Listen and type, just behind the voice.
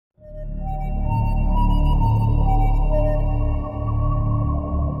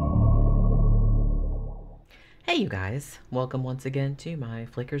you guys, welcome once again to my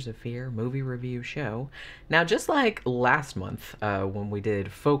Flickers of Fear movie review show. Now, just like last month when we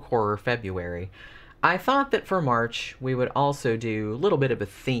did Folk Horror February, I thought that for March we would also do a little bit of a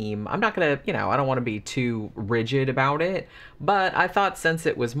theme. I'm not gonna, I don't want to be too rigid about it, but I thought since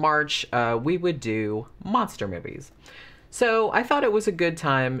it was March, we would do monster movies. So I thought it was a good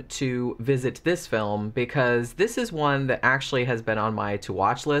time to visit this film because this is one that actually has been on my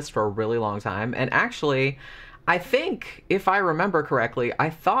to-watch list for a really long time. And actually, I think, if I remember correctly,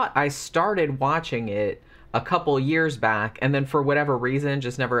 I thought I started watching it a couple years back, and then for whatever reason,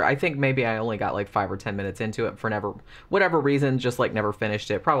 just never, I think maybe I only got like 5 or 10 minutes into it for whatever reason, just like never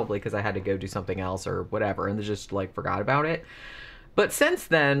finished it, probably because I had to go do something else or whatever, and just like forgot about it. But since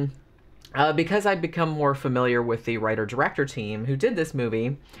then, because I've become more familiar with the writer-director team who did this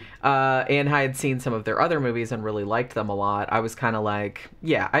movie, and I had seen some of their other movies and really liked them a lot, I was kind of like,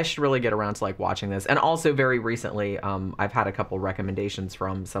 yeah, I should really get around to like watching this. And also very recently, I've had a couple recommendations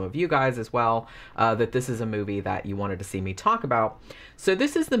from some of you guys as well, that this is a movie that you wanted to see me talk about. So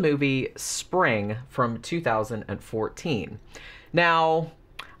this is the movie Spring from 2014. Now,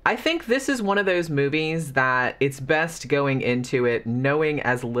 I think this is one of those movies that it's best going into it knowing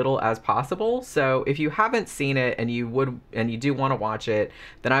as little as possible. So if you haven't seen it and you do want to watch it,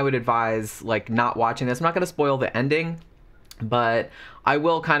 then I would advise like not watching this. I'm not going to spoil the ending, but I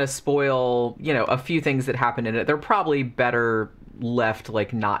will kind of spoil, a few things that happen in it. They're probably better left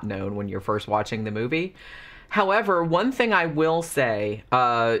like not known when you're first watching the movie. However, one thing I will say,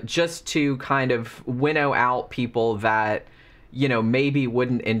 just to kind of winnow out people that maybe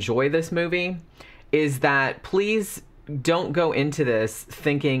wouldn't enjoy this movie, is that please don't go into this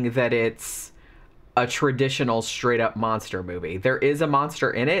thinking that it's a traditional straight up monster movie. There is a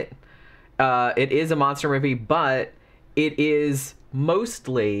monster in it. It is a monster movie, but it is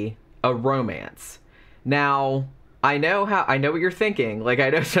mostly a romance. Now, I know what you're thinking. Like, I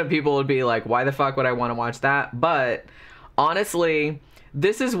know some people would be like, why the fuck would I want to watch that? But honestly,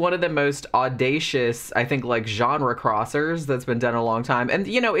 this is one of the most audacious, I think, like, genre crossers that's been done in a long time. And,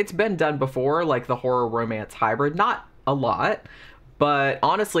 it's been done before, like the horror romance hybrid. Not a lot, but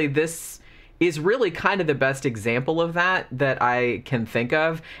honestly, this is really kind of the best example of that I can think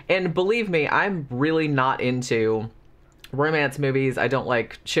of. And believe me, I'm really not into romance movies. I don't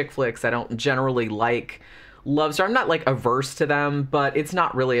like chick flicks. I don't generally like love story. I'm not like averse to them, but it's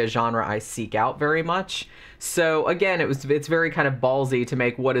not really a genre I seek out very much. So again, it's very kind of ballsy to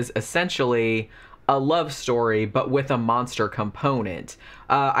make what is essentially a love story, but with a monster component.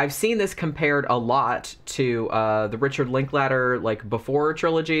 I've seen this compared a lot to the Richard Linklater, like, Before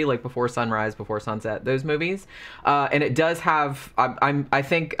trilogy, like Before Sunrise, Before Sunset, those movies. And it does have, I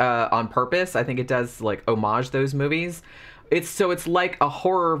think on purpose, I think it does like homage those movies. It's like a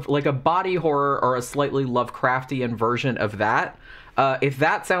horror, like a body horror or a slightly Lovecraftian version of that. If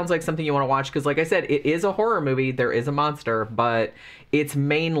that sounds like something you want to watch, because like I said, it is a horror movie, there is a monster, but it's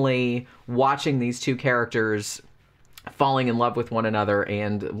mainly watching these two characters falling in love with one another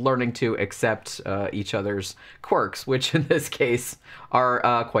and learning to accept each other's quirks, which in this case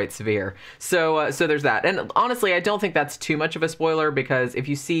are quite severe. So there's that. And honestly, I don't think that's too much of a spoiler, because if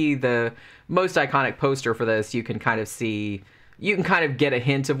you see the most iconic poster for this, you can kind of get a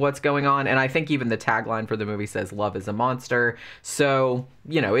hint of what's going on. And I think even the tagline for the movie says love is a monster. So,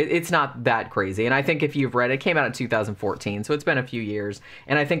 it's not that crazy. And I think if you've read it, came out in 2014, so it's been a few years.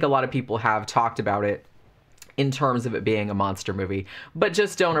 And I think a lot of people have talked about it in terms of it being a monster movie, but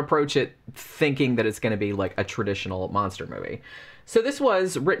just don't approach it thinking that it's going to be like a traditional monster movie. So this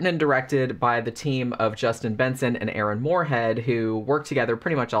was written and directed by the team of Justin Benson and Erin Moorhead, who work together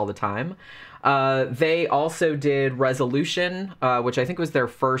pretty much all the time. They also did Resolution, which I think was their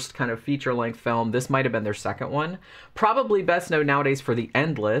first kind of feature-length film. This might have been their second one. Probably best known nowadays for The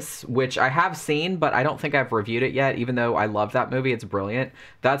Endless, which I have seen, but I don't think I've reviewed it yet, even though I love that movie. It's brilliant.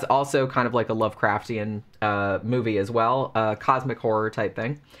 That's also kind of like a Lovecraftian movie as well, cosmic horror type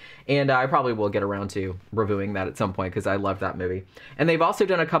thing. And I probably will get around to reviewing that at some point, because I love that movie. And they've also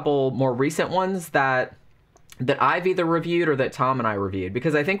done a couple more recent ones that I've either reviewed or that Tom and I reviewed,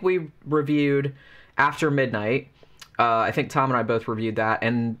 because I think we reviewed After Midnight. I think Tom and I both reviewed that.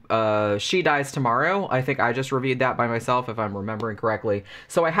 And She Dies Tomorrow, I think I just reviewed that by myself, if I'm remembering correctly.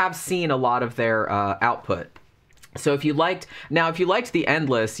 So I have seen a lot of their output. So if you liked The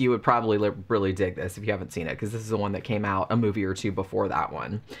Endless, you would probably really dig this if you haven't seen it, because this is the one that came out a movie or two before that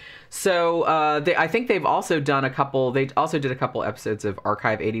one. So I think they've also done they also did a couple episodes of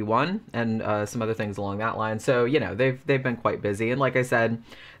Archive 81 and some other things along that line. So, they've been quite busy. And like I said,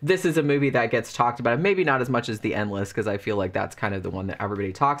 this is a movie that gets talked about, maybe not as much as The Endless, because I feel like that's kind of the one that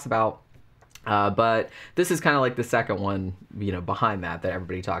everybody talks about. But this is kind of like the second one, behind that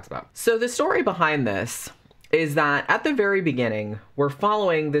everybody talks about. So the story behind this is that at the very beginning, we're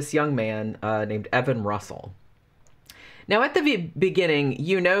following this young man named Evan Russell. Now, at the beginning,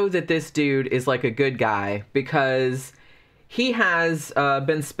 you know that this dude is like a good guy because he has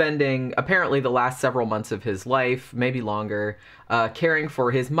been spending apparently the last several months of his life, maybe longer, caring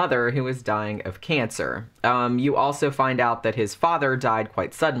for his mother who is dying of cancer. You also find out that his father died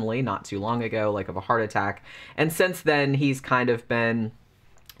quite suddenly, not too long ago, like of a heart attack. And since then, he's kind of been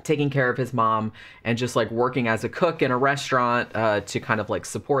taking care of his mom and just like working as a cook in a restaurant to kind of like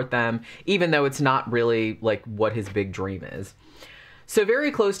support them, even though it's not really like what his big dream is. So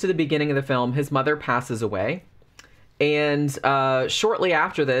very close to the beginning of the film, his mother passes away. And shortly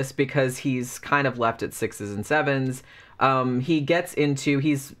after this, because he's kind of left at 6s and 7s,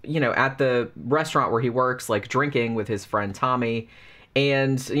 he's, at the restaurant where he works, like drinking with his friend Tommy.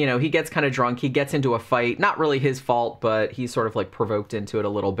 And, he gets kind of drunk. He gets into a fight. Not really his fault, but he's sort of like provoked into it a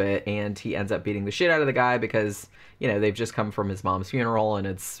little bit. And he ends up beating the shit out of the guy because, they've just come from his mom's funeral and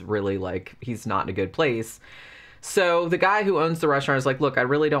it's really like he's not in a good place. So the guy who owns the restaurant is like, look, I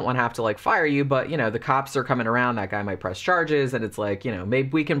really don't want to have to like fire you, but, the cops are coming around. That guy might press charges. And it's like, maybe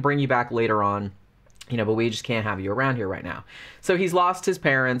we can bring you back later on. But we just can't have you around here right now. So he's lost his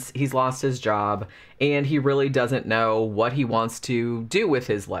parents, he's lost his job, and he really doesn't know what he wants to do with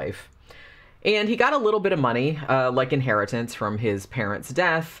his life. And he got a little bit of money, like inheritance from his parents'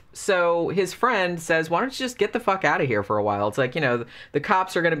 death. So his friend says, why don't you just get the fuck out of here for a while? It's like, the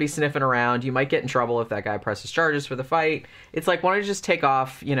cops are going to be sniffing around. You might get in trouble if that guy presses charges for the fight. It's like, why don't you just take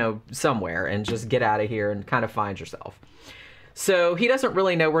off, somewhere and just get out of here and kind of find yourself. So he doesn't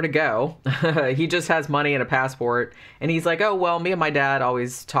really know where to go. He just has money and a passport. And he's like, oh, well, me and my dad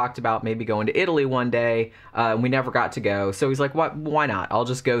always talked about maybe going to Italy one day. We never got to go. So he's like, why not? I'll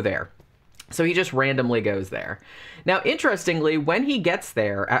just go there. So he just randomly goes there. Now, interestingly, when he gets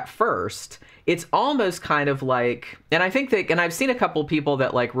there at first, it's almost kind of like, and I think that, and I've seen a couple people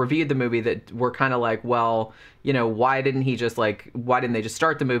that like reviewed the movie that were kind of like, well, why didn't they just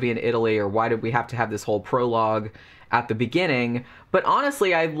start the movie in Italy? Or why did we have to have this whole prologue at the beginning? But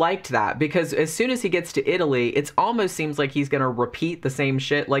honestly, I liked that because as soon as he gets to Italy, it almost seems like he's going to repeat the same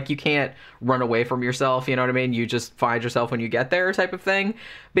shit. Like you can't run away from yourself, you know what I mean? You just find yourself when you get there type of thing.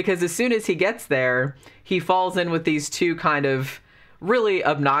 Because as soon as he gets there, he falls in with these two kind of really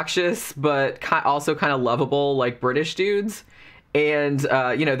obnoxious, but also kind of lovable, like British dudes. And,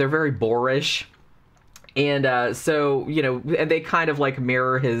 they're very boorish. And so, and they kind of like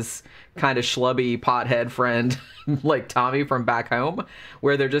mirror his kind of schlubby pothead friend, like Tommy from back home,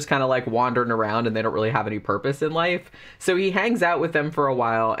 where they're just kind of like wandering around and they don't really have any purpose in life. So he hangs out with them for a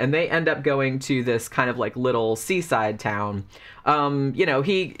while and they end up going to this kind of like little seaside town.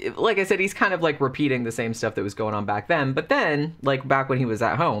 He, like I said, he's kind of like repeating the same stuff that was going on back then, but then like back when he was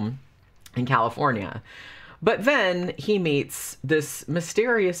at home in California. But then he meets this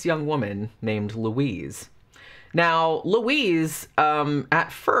mysterious young woman named Louise. Now, Louise,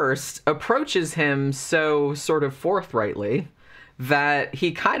 at first, approaches him so sort of forthrightly that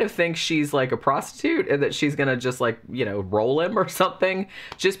he kind of thinks she's like a prostitute and that she's going to just like, roll him or something,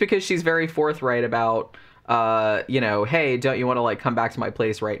 just because she's very forthright about, hey, don't you want to like come back to my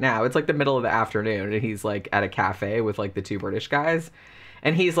place right now? It's like the middle of the afternoon and he's like at a cafe with like the two British guys.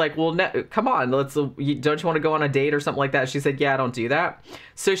 And he's like, well, come on, don't you want to go on a date or something like that? She said, yeah, I don't do that.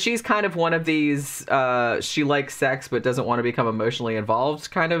 So she's kind of one of these, she likes sex but doesn't want to become emotionally involved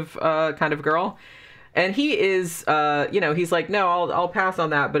kind of girl. And he is, he's like, no, I'll pass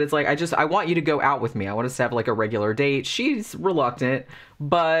on that. But it's like, I want you to go out with me. I want us to have like a regular date. She's reluctant,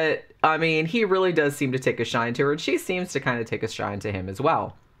 but I mean, he really does seem to take a shine to her. And she seems to kind of take a shine to him as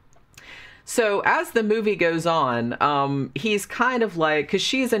well. So as the movie goes on, he's kind of like, because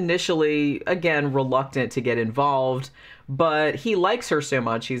she's initially, again, reluctant to get involved, but he likes her so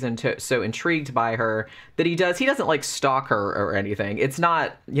much, he's so intrigued by her, that he doesn't like stalk her or anything. It's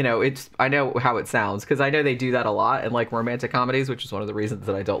not, I know how it sounds, because I know they do that a lot in like romantic comedies, which is one of the reasons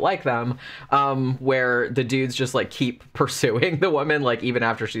that I don't like them, where the dudes just like keep pursuing the woman, like even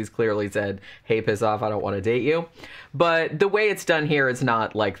after she's clearly said, hey, piss off, I don't want to date you. But the way it's done here is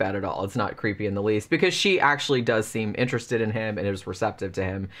not like that at all. It's not creepy in the least, because she actually does seem interested in him and is receptive to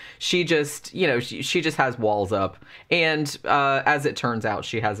him. She just, she just has walls up. And as it turns out,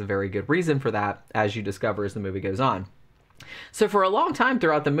 she has a very good reason for that, as you discover as the movie goes on. So for a long time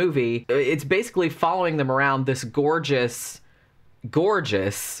throughout the movie, it's basically following them around this gorgeous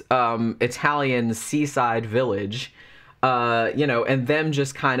Italian seaside village. you know, and them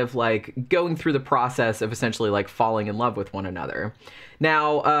just kind of like going through the process of essentially like falling in love with one another.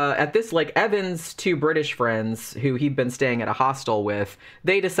 Now, at this, like, Evan's two British friends who he'd been staying at a hostel with,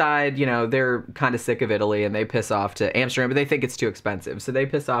 they decide, you know, they're kind of sick of Italy and they piss off to Amsterdam, but they think it's too expensive. So they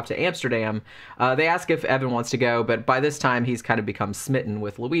piss off to Amsterdam. They ask if Evan wants to go, but by this time he's kind of become smitten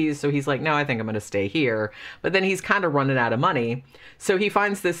with Louise. So he's like, no, I think I'm going to stay here. But then he's kind of running out of money. So he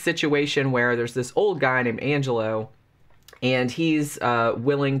finds this situation where there's this old guy named Angelo, and he's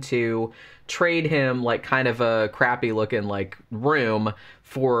willing to trade him like kind of a crappy looking like room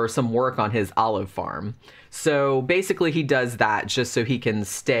for some work on his olive farm. So basically he does that just so he can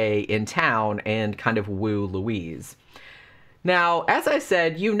stay in town and kind of woo Louise. Now, as I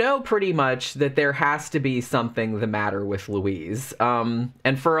said, you know pretty much that there has to be something the matter with Louise.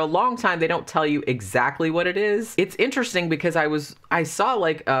 And for a long time, they don't tell you exactly what it is. It's interesting because I saw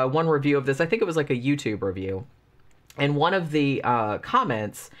like one review of this. I think it was like a YouTube review. And one of the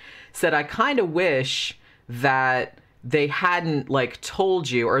comments said, I kind of wish that they hadn't like told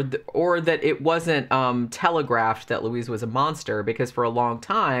you or that it wasn't telegraphed that Louise was a monster, because for a long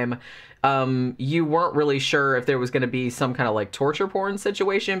time you weren't really sure if there was going to be some kind of like torture porn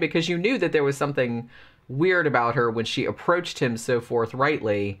situation, because you knew that there was something weird about her when she approached him so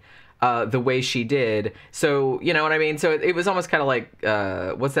forthrightly the way she did. So, you know what I mean? So it was almost kind of like,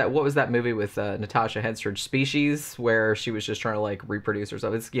 what was that movie with Natasha Henstridge, Species, where she was just trying to like reproduce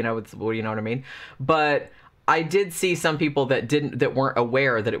herself? It's, you know, you know what I mean? But I did see some people that weren't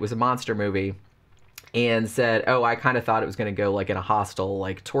aware that it was a monster movie and said, oh, I kind of thought it was going to go like in a hostile,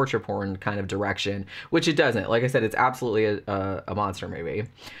 like torture porn kind of direction, which it doesn't. Like I said, it's absolutely a monster movie.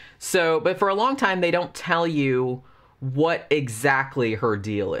 So, but for a long time, they don't tell you what exactly her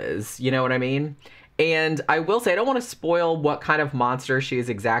deal is. You know what I mean? And I will say, I don't want to spoil what kind of monster she is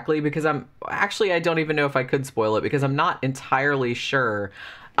exactly, because I don't even know if I could spoil it, because I'm not entirely sure.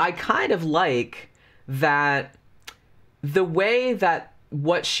 I kind of like that the way that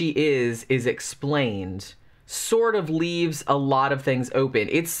what she is explained sort of leaves a lot of things open.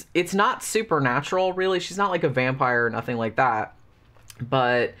 It's not supernatural, really. She's not like a vampire or nothing like that,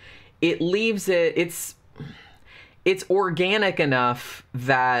 but it leaves it's organic enough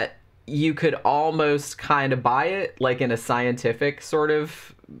that you could almost kind of buy it, like in a scientific sort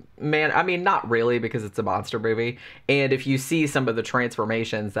of man. I mean, not really, because it's a monster movie. And if you see some of the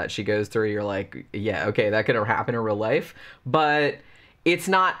transformations that she goes through, you're like, yeah, okay, that could happen in real life. But it's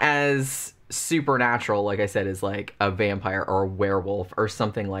not as supernatural, like I said, as like a vampire or a werewolf or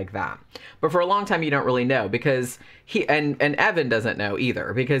something like that. But for a long time, you don't really know, because and Evan doesn't know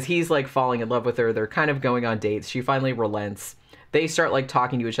either, because he's like falling in love with her. They're kind of going on dates. She finally relents. They start like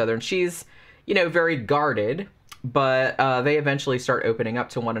talking to each other, and she's, you know, very guarded, but they eventually start opening up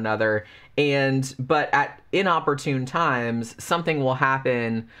to one another. But at inopportune times, something will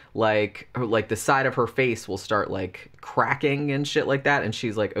happen, like the side of her face will start like cracking and shit like that, and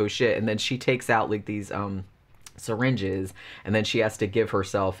she's like, oh shit. And then she takes out like these syringes, and then she has to give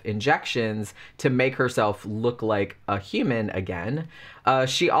herself injections to make herself look like a human again.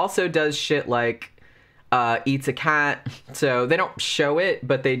 She also does shit like eats a cat. So they don't show it,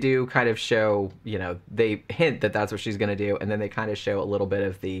 but they do kind of show, you know, they hint that that's what she's going to do. And then they kind of show a little bit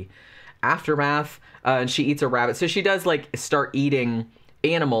of the aftermath. And she eats a rabbit. So she does like start eating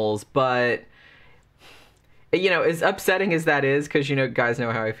animals, but, you know, as upsetting as that is, because, you know, guys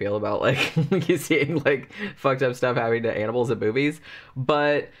know how I feel about like you seeing like fucked up stuff happening to animals in movies.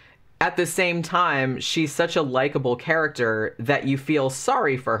 But at the same time, she's such a likable character that you feel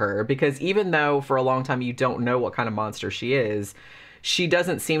sorry for her, because even though for a long time you don't know what kind of monster she is, she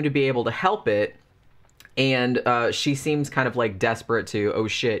doesn't seem to be able to help it. And she seems kind of like desperate to, oh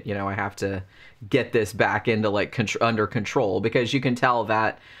shit, you know, I have to get this back into like under control, because you can tell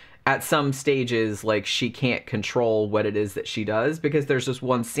that at some stages, like, she can't control what it is that she does, because there's just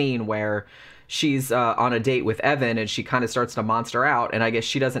one scene where she's on a date with Evan, and she kind of starts to monster out, and I guess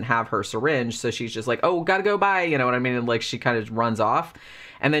she doesn't have her syringe, so she's just like, oh, gotta go, bye, you know what I mean? And like, she kind of runs off,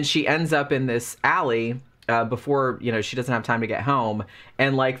 and then she ends up in this alley before, you know, she doesn't have time to get home,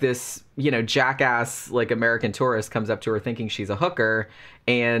 and like this, you know, jackass like American tourist comes up to her thinking she's a hooker,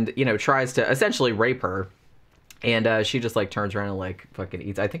 and, you know, tries to essentially rape her. And she just like turns around and like fucking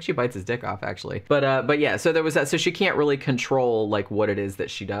eats. I think she bites his dick off, actually. But yeah, so there was that. So she can't really control like what it is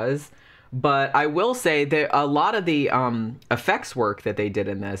that she does. But I will say that a lot of the effects work that they did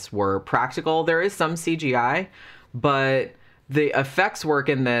in this were practical. There is some CGI, but the effects work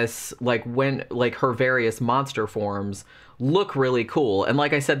in this, like when like her various monster forms, look really cool. And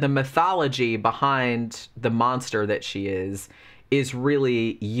like I said, the mythology behind the monster that she is is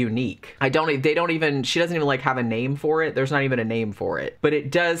really unique. She doesn't even like have a name for it. There's not even a name for it, but it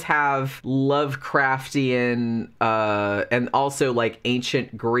does have Lovecraftian and also like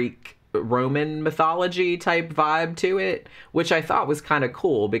ancient Greek, Roman mythology type vibe to it, which I thought was kind of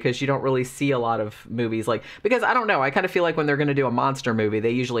cool because you don't really see a lot of movies because I don't know, I kind of feel like when they're going to do a monster movie,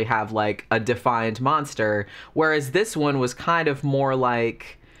 they usually have like a defined monster, whereas this one was kind of more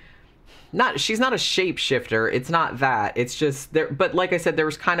like, she's not a shapeshifter. It's not that. It's just there. But like I said, there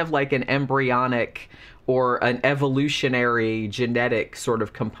was kind of like an embryonic or an evolutionary genetic sort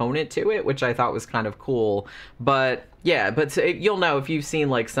of component to it, which I thought was kind of cool. But yeah, you'll know if you've seen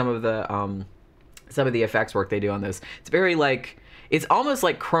like some of the effects work they do on this. It's very like, it's almost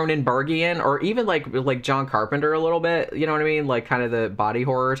like Cronenbergian, or even like John Carpenter a little bit. You know what I mean? Like kind of the body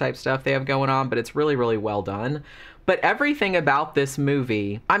horror type stuff they have going on. But it's really, really well done. But everything about this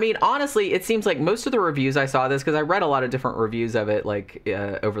movie, I mean, honestly, it seems like most of the reviews I saw this, because I read a lot of different reviews of it, like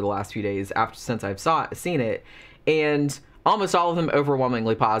over the last few days since I've seen it, and almost all of them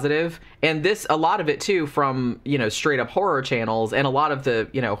overwhelmingly positive. And a lot of it too from, straight up horror channels, and a lot of the,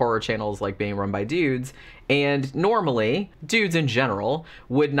 horror channels like being run by dudes. And normally, dudes in general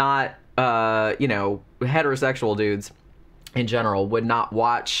would not, heterosexual dudes in general would not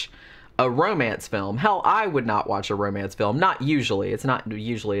watch a romance film. Hell, I would not watch a romance film. Not usually. It's not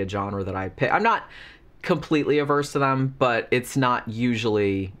usually a genre that I pick. I'm not completely averse to them, but it's not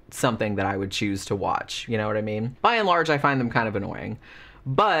usually something that I would choose to watch. You know what I mean? By and large, I find them kind of annoying.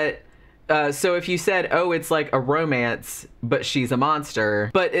 But so if you said, oh, it's like a romance, but she's a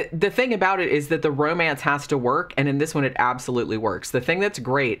monster. But the thing about it is that the romance has to work, and in this one, it absolutely works. The thing that's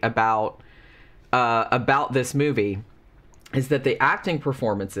great about this movie is that the acting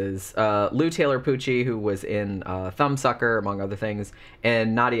performances, Lou Taylor Pucci, who was in Thumbsucker, among other things,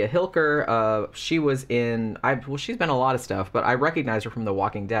 and Nadia Hilker, she was in, she's been in a lot of stuff, but I recognize her from The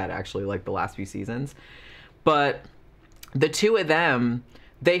Walking Dead, actually, like the last few seasons. But the two of them,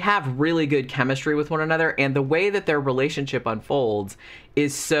 they have really good chemistry with one another, and the way that their relationship unfolds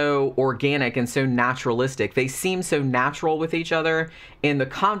is so organic and so naturalistic. They seem so natural with each other, and the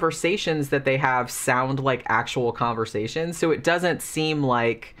conversations that they have sound like actual conversations, so it doesn't seem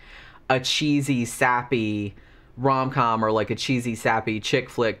like a cheesy, sappy rom-com or like a cheesy, sappy chick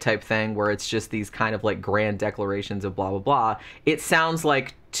flick type thing where it's just these kind of like grand declarations of blah, blah, blah. It sounds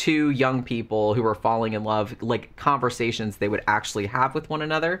like two young people who are falling in love, like conversations they would actually have with one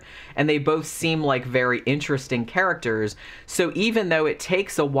another. And they both seem like very interesting characters. So even though it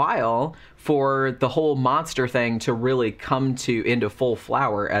takes a while for the whole monster thing to really come into full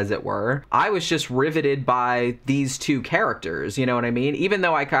flower, as it were, I was just riveted by these two characters. You know what I mean? Even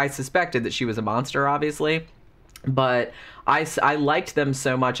though I suspected that she was a monster, obviously. But I liked them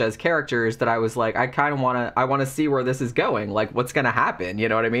so much as characters that I was like, I want to see where this is going. Like, what's going to happen? You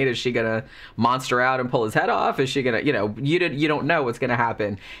know what I mean? Is she going to monster out and pull his head off? Is she going to, you don't know what's going to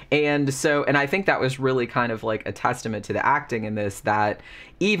happen. And I think that was really kind of like a testament to the acting in this, that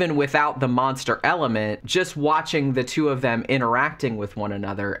even without the monster element, just watching the two of them interacting with one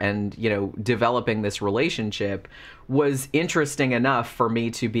another and, developing this relationship was interesting enough for me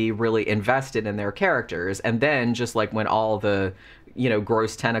to be really invested in their characters. And then just like when all the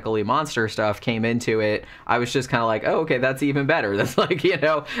gross tentacle-y monster stuff came into it, I was just kind of like, oh, okay, that's even better. That's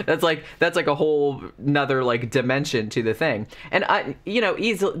like, that's like a whole nother like dimension to the thing. And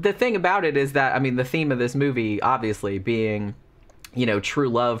the thing about it is that, I mean, the theme of this movie obviously being, true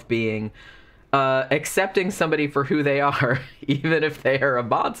love, being accepting somebody for who they are, even if they are a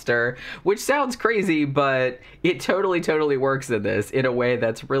monster, which sounds crazy, but it totally works in this in a way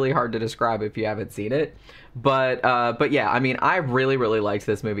that's really hard to describe if you haven't seen it. But yeah, I mean, I really liked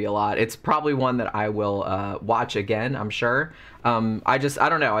this movie a lot. It's probably one that I will watch again, I'm sure. I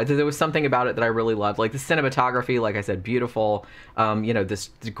don't know. There was something about it that I really loved. Like the cinematography, like I said, beautiful. This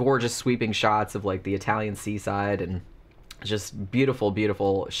gorgeous sweeping shots of like the Italian seaside and just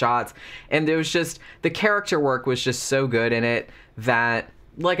beautiful shots. And there was just, the character work was just so good in it that,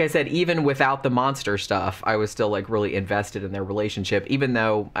 like I said, even without the monster stuff, I was still like really invested in their relationship, even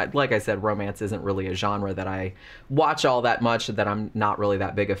though, like I said, romance isn't really a genre that I watch all that much, that I'm not really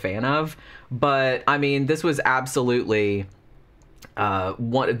that big a fan of. But I mean, this was absolutely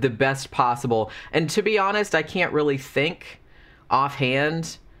one of the best possible. And to be honest, I can't really think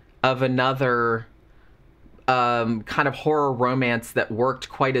offhand of another kind of horror romance that worked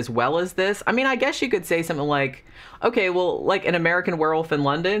quite as well as this. I mean, I guess you could say something like, okay, well, like An American Werewolf in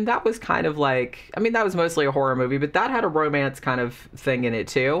London, that was kind of like, I mean, that was mostly a horror movie, but that had a romance kind of thing in it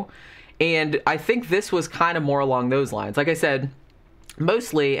too. And I think this was kind of more along those lines. Like I said,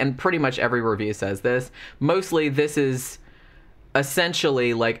 mostly, and pretty much every review says this, mostly this is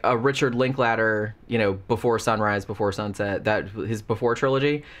essentially like a Richard Linklater, you know, Before Sunrise, Before Sunset, that his Before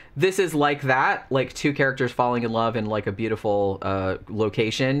trilogy. This is like that, like two characters falling in love in like a beautiful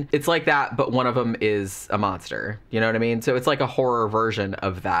location. It's like that, but one of them is a monster. You know what I mean? So it's like a horror version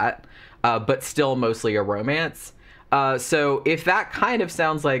of that, but still mostly a romance. So if that kind of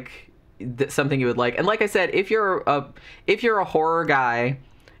sounds like something you would like, and like I said, if you're a horror guy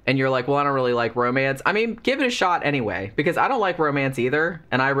and you're like, well, I don't really like romance, I mean, give it a shot anyway, because I don't like romance either,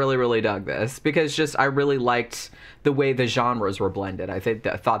 and I really, really dug this, because just I really liked the way the genres were blended. I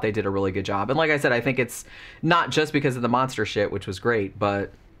thought they did a really good job. And like I said, I think it's not just because of the monster shit, which was great,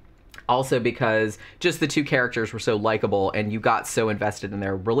 but also because just the two characters were so likable and you got so invested in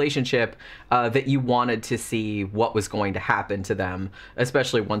their relationship that you wanted to see what was going to happen to them,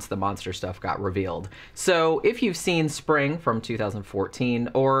 especially once the monster stuff got revealed. So if you've seen Spring from 2014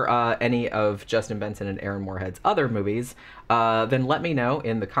 or any of Justin Benson and Aaron Moorhead's other movies, then let me know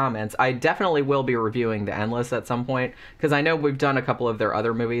in the comments. I definitely will be reviewing The Endless at some point, because I know we've done a couple of their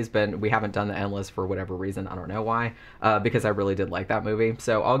other movies, but we haven't done The Endless for whatever reason. I don't know why, because I really did like that movie.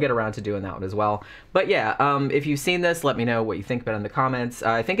 So I'll get around to doing that one as well. But yeah, if you've seen this, let me know what you think about it in the comments.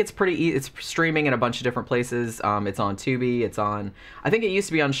 I think it's it's streaming in a bunch of different places. It's on Tubi. It's on, I think it used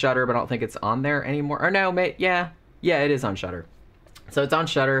to be on Shudder, but I don't think it's on there anymore. Or no, yeah, it is on Shudder. So it's on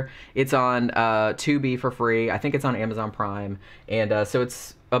Shudder, it's on Tubi for free, I think it's on Amazon Prime, and so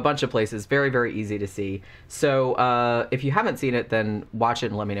it's a bunch of places, very, very easy to see. So if you haven't seen it, then watch it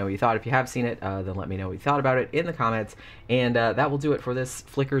and let me know what you thought. If you have seen it, then let me know what you thought about it in the comments. And that will do it for this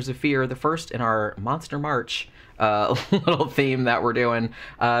Flickers of Fear, the first in our Monster March little theme that we're doing.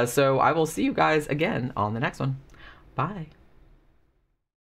 So I will see you guys again on the next one. Bye.